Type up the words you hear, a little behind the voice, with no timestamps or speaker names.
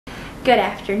Good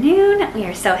afternoon. We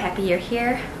are so happy you're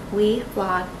here. We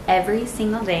vlog every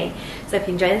single day. So if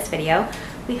you enjoy this video,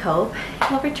 we hope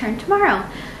you'll return tomorrow.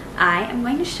 I am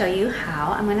going to show you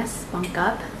how I'm going to spunk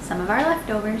up some of our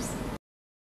leftovers.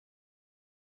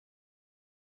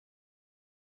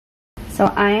 So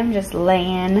I am just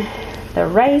laying the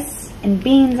rice and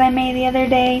beans I made the other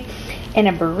day in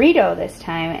a burrito this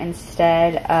time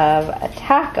instead of a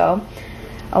taco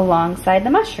alongside the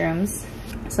mushrooms.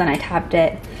 So then I topped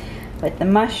it with the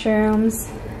mushrooms,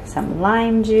 some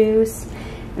lime juice,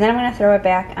 and then I'm gonna throw it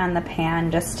back on the pan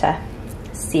just to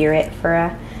sear it for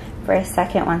a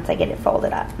second once I get it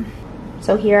folded up.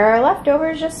 So here are our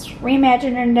leftovers, just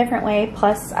reimagined in a different way,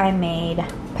 plus I made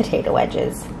potato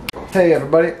wedges. Hey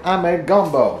everybody, I made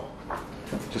gumbo.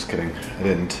 Just kidding, I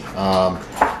didn't.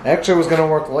 Actually I was gonna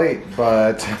work late,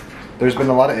 but there's been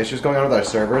a lot of issues going on with our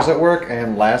servers at work,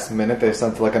 and last minute they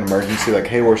sent like an emergency, like,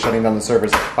 hey, we're shutting down the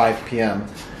servers at 5 p.m.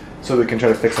 so we can try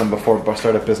to fix them before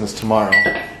start of business tomorrow.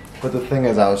 But the thing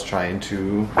is, I was trying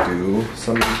to do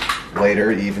some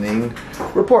later evening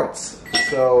reports.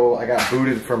 So I got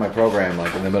booted from my program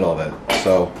like in the middle of it.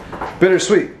 So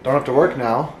bittersweet. Don't have to work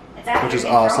now, which is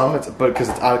awesome. Because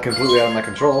it's completely out of my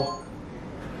control.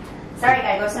 Sorry,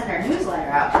 I gotta go send our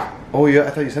newsletter out. Oh yeah, I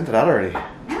thought you sent it out already.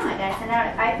 No, I gotta send it out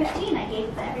at 5:15. I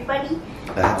gave everybody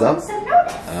a heads up. Some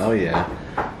notice. Oh yeah.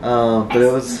 But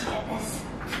it was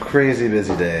crazy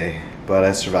busy day, but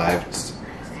I survived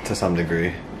to some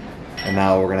degree. And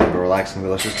now we're gonna have a relaxing,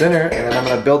 delicious dinner, and then I'm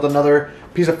gonna build another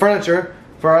piece of furniture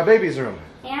for our baby's room.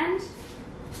 And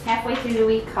halfway through the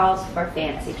week calls for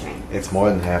fancy drink. It's more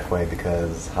than halfway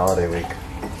because holiday week.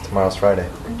 Tomorrow's Friday,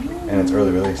 and it's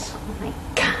early release. Oh my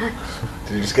gosh.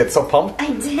 Did you just get so pumped?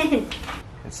 I did.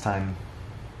 It's time.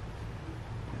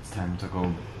 It's time to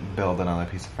go build another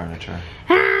piece of furniture.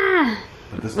 Ah!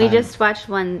 But this We time, just watched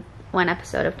one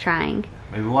episode of Trying.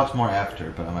 Maybe we'll watch more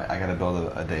after, but I gotta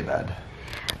build a day bed.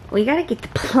 We gotta get the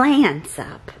plants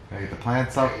up. We gotta get the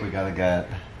plants up, we gotta get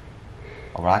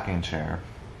a rocking chair.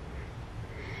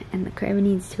 And the crib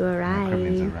needs to arrive. The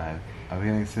crib needs to arrive. Are we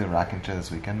gonna see the rocking chair this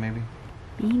weekend, maybe?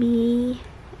 Maybe.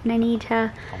 And I need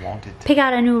to I want it. pick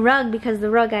out a new rug because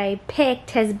the rug I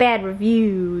picked has bad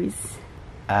reviews.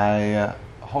 I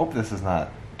hope this is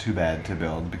not too bad to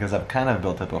build, because I've kind of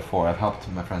built it before. I've helped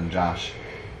my friend Josh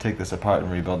take this apart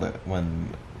and rebuild it when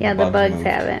the bugs moved.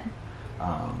 haven't.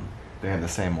 They have the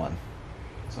same one.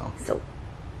 So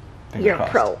you're a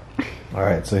pro.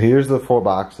 Alright, so here's the 4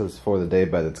 boxes for the day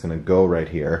bed that's going to go right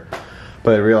here.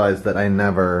 But I realized that I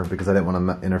never, because I didn't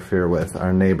want to interfere with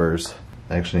our neighbors,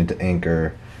 I actually need to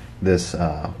anchor this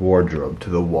wardrobe to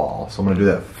the wall. So I'm going to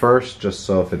do that first, just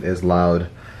so if it is loud,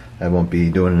 I won't be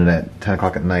doing it at 10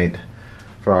 o'clock at night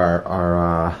for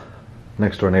our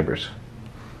next door neighbors.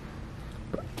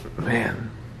 But,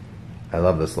 man, I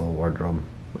love this little wardrobe.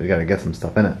 We got to get some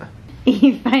stuff in it.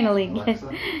 He finally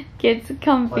gets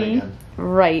comfy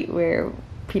right where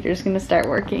Peter's gonna start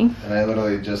working. And I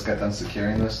literally just got done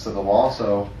securing this to the wall,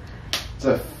 so it's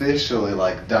officially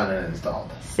like done and installed.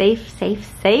 Safe, safe,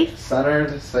 safe.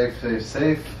 Centered, safe, safe,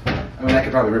 safe. I mean, I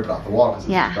could probably rip it off the wall because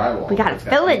it's drywall. We gotta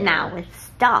fill it now with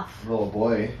stuff. Little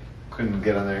boy couldn't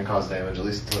get on there and cause damage, at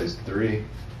least until he's 3.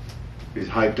 He's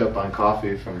hyped up on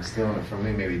coffee from stealing it from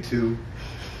me, maybe 2.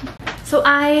 So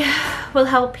I will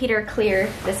help Peter clear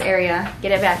this area,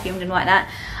 get it vacuumed and whatnot.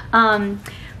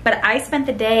 But I spent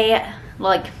the day,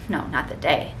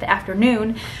 the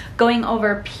afternoon, going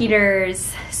over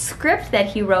Peter's script that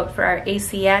he wrote for our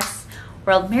ACS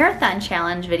World Marathon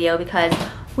Challenge video, because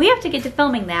we have to get to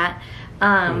filming that.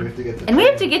 And we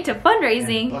have to get to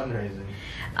fundraising.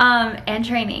 And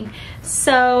training.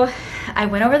 So I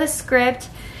went over the script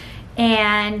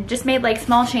and just made like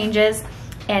small changes,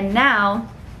 and now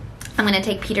I'm gonna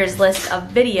take Peter's list of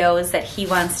videos that he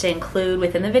wants to include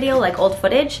within the video, like old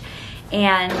footage,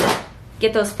 and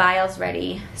get those files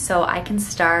ready so I can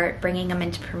start bringing them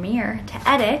into Premiere to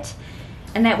edit,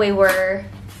 and that way we're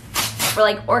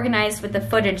like organized with the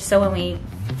footage, so when we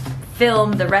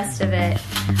film the rest of it,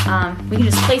 we can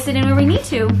just place it in where we need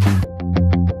to.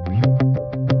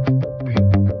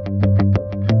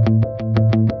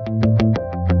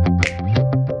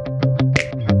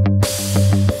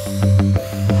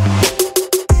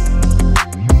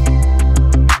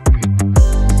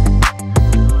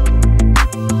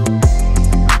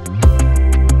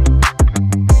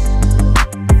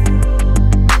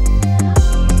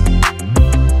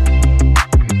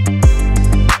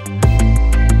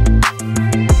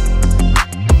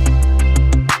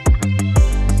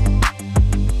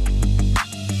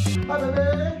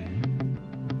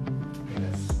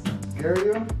 Scare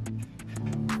you?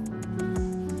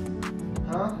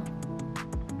 Huh?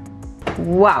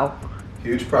 Wow.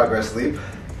 Huge progress leap.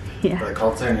 Yeah. But I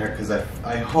called Sarah in here because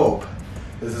I hope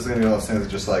this is gonna be one of those things that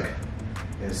just like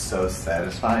is so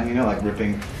satisfying, you know, like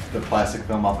ripping the plastic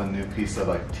film off a new piece of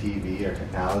like TV or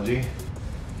technology.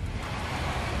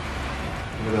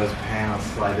 Look at those panels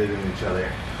slided in each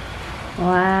other.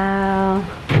 Wow.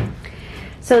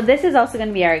 So this is also going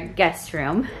to be our guest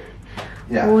room.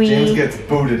 Yeah, James gets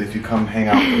booted if you come hang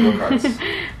out with the go-karts.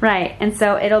 Right, and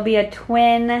so it'll be a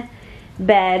twin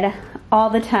bed all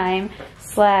the time,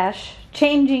 /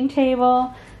 changing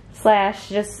table, /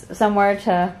 just somewhere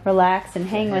to relax and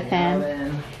hang with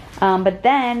him. But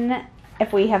then,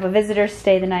 if we have a visitor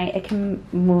stay the night, it can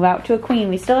move out to a queen.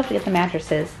 We still have to get the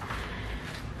mattresses.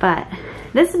 But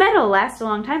this bed will last a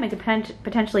long time. It could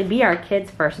potentially be our kids'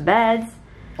 first beds.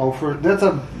 Oh,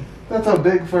 that's a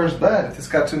big first bed. If this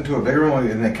got into a bigger room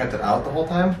and they kept it out the whole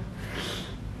time,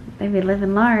 they'd be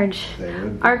living large. They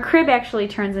would. Our crib actually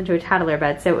turns into a toddler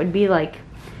bed, so it would be like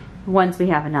once we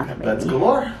have another baby. That's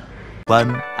galore.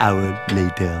 1 hour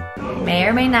later. May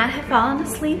or may not have fallen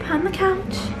asleep on the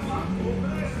couch.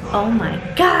 Oh my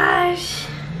gosh.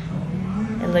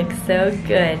 It looks so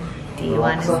good. Do you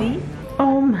want to see?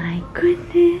 Oh my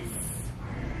goodness.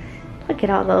 Look at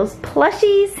all those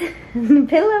plushies and the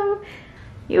pillow.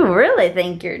 You really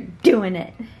think you're doing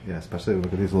it. Yeah, especially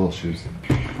look at these little shoes.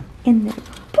 In the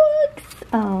books.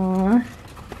 Aww.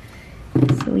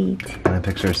 Sweet. And I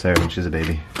picture Sarah when she's a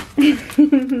baby.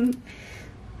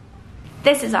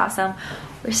 This is awesome.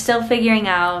 We're still figuring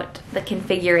out the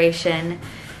configuration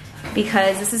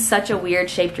because this is such a weird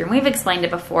shaped room. We've explained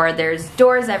it before. There's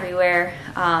doors everywhere.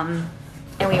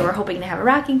 And we were hoping to have a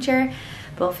rocking chair,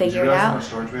 but we'll figure it out. How much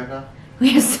storage we have now? We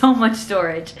have so much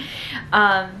storage.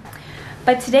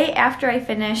 But today, after I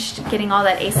finished getting all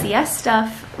that ACS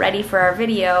stuff ready for our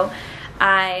video,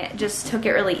 I just took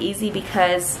it really easy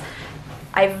because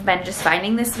I've been just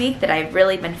finding this week that I've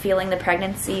really been feeling the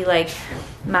pregnancy, like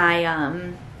my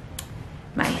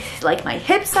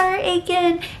hips are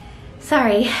aching.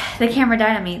 Sorry, the camera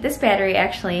died on me. This battery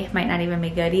actually might not even be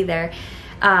good either.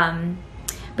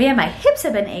 But yeah, my hips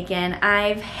have been aching.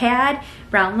 I've had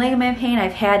round ligament pain.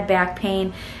 I've had back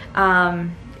pain.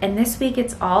 And this week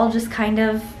it's all just kind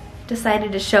of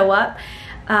decided to show up.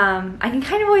 I can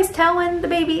kind of always tell when the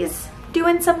baby's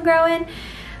doing some growing.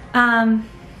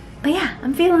 But yeah,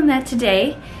 I'm feeling that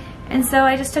today. And so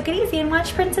I just took it easy and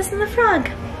watched Princess and the Frog.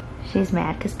 She's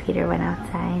mad because Peter went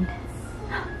outside.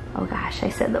 Oh gosh, I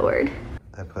said the word.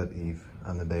 I put Eve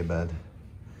on the day bed.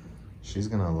 She's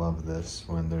gonna love this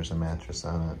when there's a mattress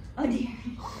on it. Oh dear.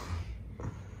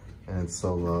 And it's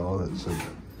so low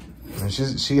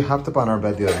that she hopped up on our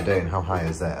bed the other day, and how high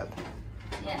is that?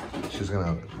 Yeah. This is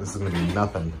gonna be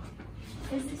nothing.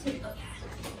 Is this it? Oh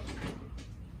yeah.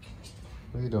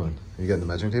 What are you doing? Are you getting the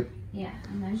measuring tape? Yeah,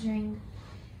 I'm measuring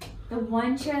the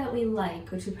one chair that we like,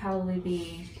 which would probably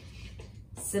be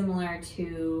similar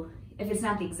to, if it's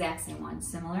not the exact same one,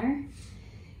 similar.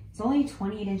 It's only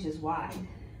 28 inches wide.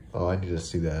 Oh, I need to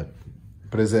see that.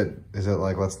 But is it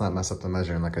like, let's not mess up the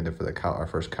measuring like I did for the our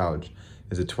first couch.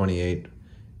 Is it 28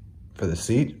 for the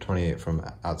seat? 28 from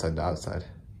outside to outside?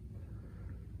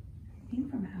 I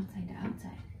think from outside to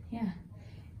outside, yeah.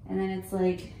 And then it's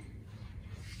like,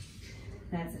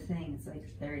 that's the thing, it's like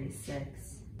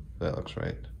 36. That looks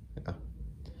right, yeah.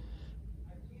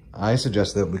 I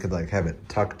suggest that we could like have it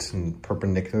tucked and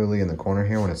perpendicularly in the corner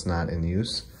here when it's not in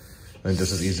use. And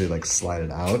just as easily like slide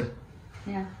it out.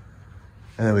 Yeah.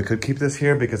 And then we could keep this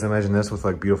here because imagine this with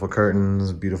like beautiful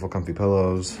curtains, beautiful comfy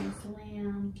pillows. Nice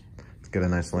lamp. Let's get a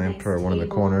nice lamp Nice for one of the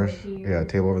corners. Yeah,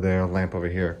 table over there, lamp over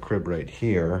here, crib right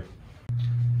here.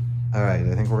 All right,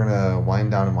 I think we're gonna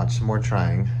wind down and watch some more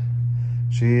trying.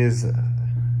 She's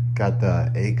got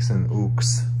the aches and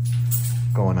ooks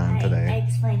going on today. I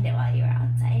explained it while you were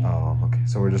outside. Oh, okay.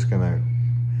 So we're just gonna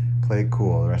play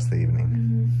cool the rest of the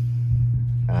evening.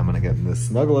 And I'm gonna get in the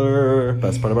snuggler.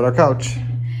 Best part about our couch.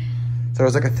 So I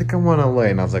was like, I think I wanna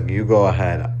lay. And I was like, you go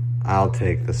ahead. I'll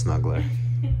take the snuggler.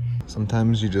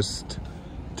 Sometimes you just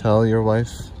tell your wife,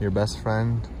 your best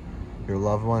friend, your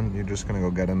loved one, you're just gonna go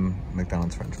get him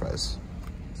McDonald's French fries.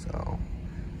 So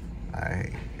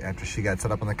after she got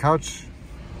set up on the couch,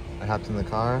 I hopped in the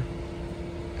car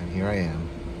and here I am.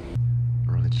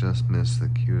 I just missed the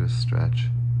cutest stretch.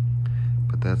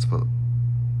 But that's what,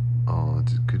 oh,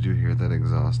 could you hear that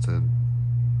exhausted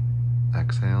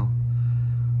exhale?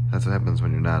 That's what happens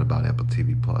when you're not about Apple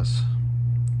TV Plus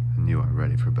and you are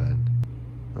ready for bed.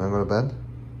 Wanna go to bed?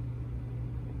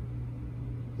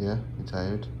 Yeah, you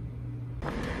tired?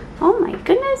 Oh my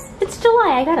goodness, it's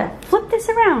July. I gotta flip this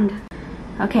around.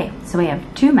 Okay, so we have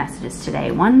 2 messages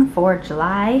today. One for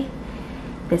July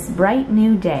this bright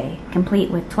new day, complete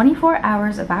with 24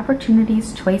 hours of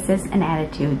opportunities, choices, and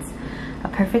attitudes. A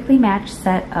perfectly matched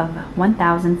set of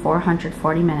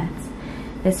 1,440 minutes.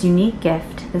 This unique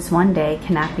gift, this one day,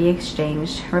 cannot be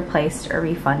exchanged, replaced, or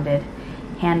refunded.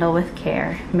 Handle with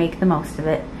care. Make the most of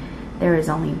it. There is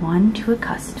only one to a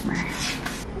customer.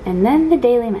 And then the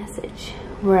daily message.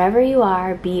 Wherever you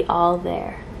are, be all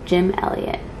there. Jim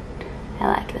Elliott. I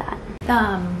like that.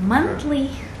 The monthly...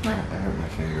 What? I hurt my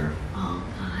finger. Oh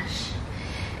gosh.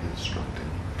 Instructed.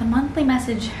 The monthly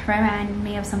message reminded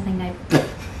me of something I...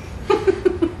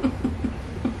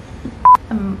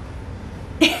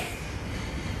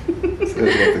 It's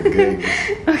good to get the gigs.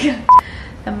 Okay.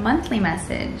 The monthly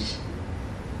message.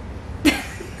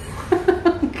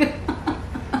 Oh gosh.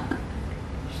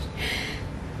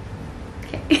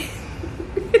 Okay.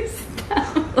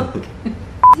 Stop.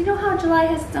 You know how July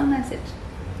has its own message?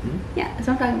 Yeah, that's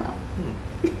what I'm talking about.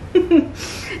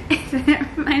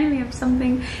 It reminded me of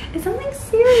something. It's something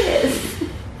serious. You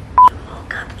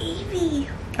woke up, Evie.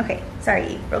 Okay,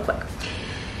 sorry, Eve, real quick.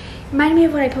 Reminded me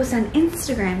of what I posted on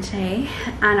Instagram today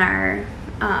on our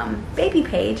baby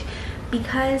page,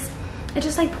 because it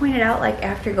just like pointed out, like,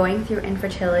 after going through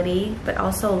infertility but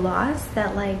also loss,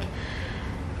 that like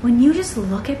when you just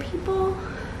look at people,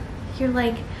 you're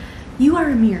like, you are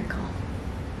a miracle.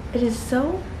 It is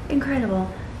so incredible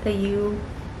that you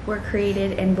were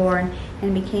created and born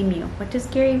and became you. What does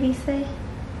Gary Vee say?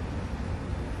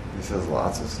 He says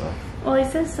lots of stuff. Well, he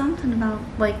says something about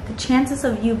like the chances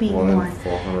of you being 1 in born.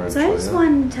 400 So I just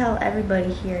trillion. wanted to tell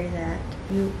everybody here that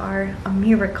you are a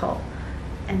miracle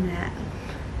and that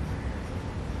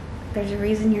there's a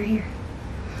reason you're here.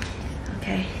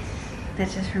 Okay, that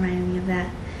just reminded me of that.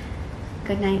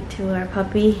 Good night to our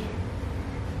puppy.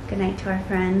 Good night to our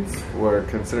friends. We're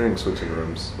considering switching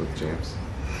rooms with James.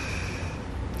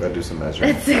 Gotta do some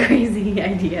measuring. That's a crazy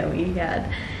idea we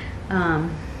had.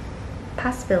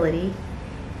 Possibility.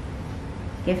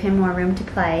 Give him more room to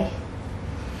play.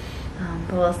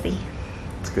 But we'll see.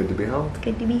 It's good to be home. It's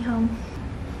good to be home.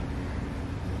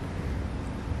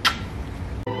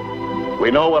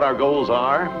 We know what our goals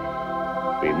are.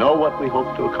 We know what we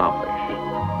hope to accomplish.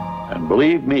 And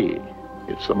believe me,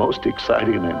 it's the most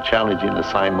exciting and challenging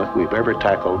assignment we've ever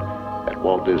tackled at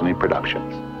Walt Disney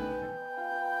Productions.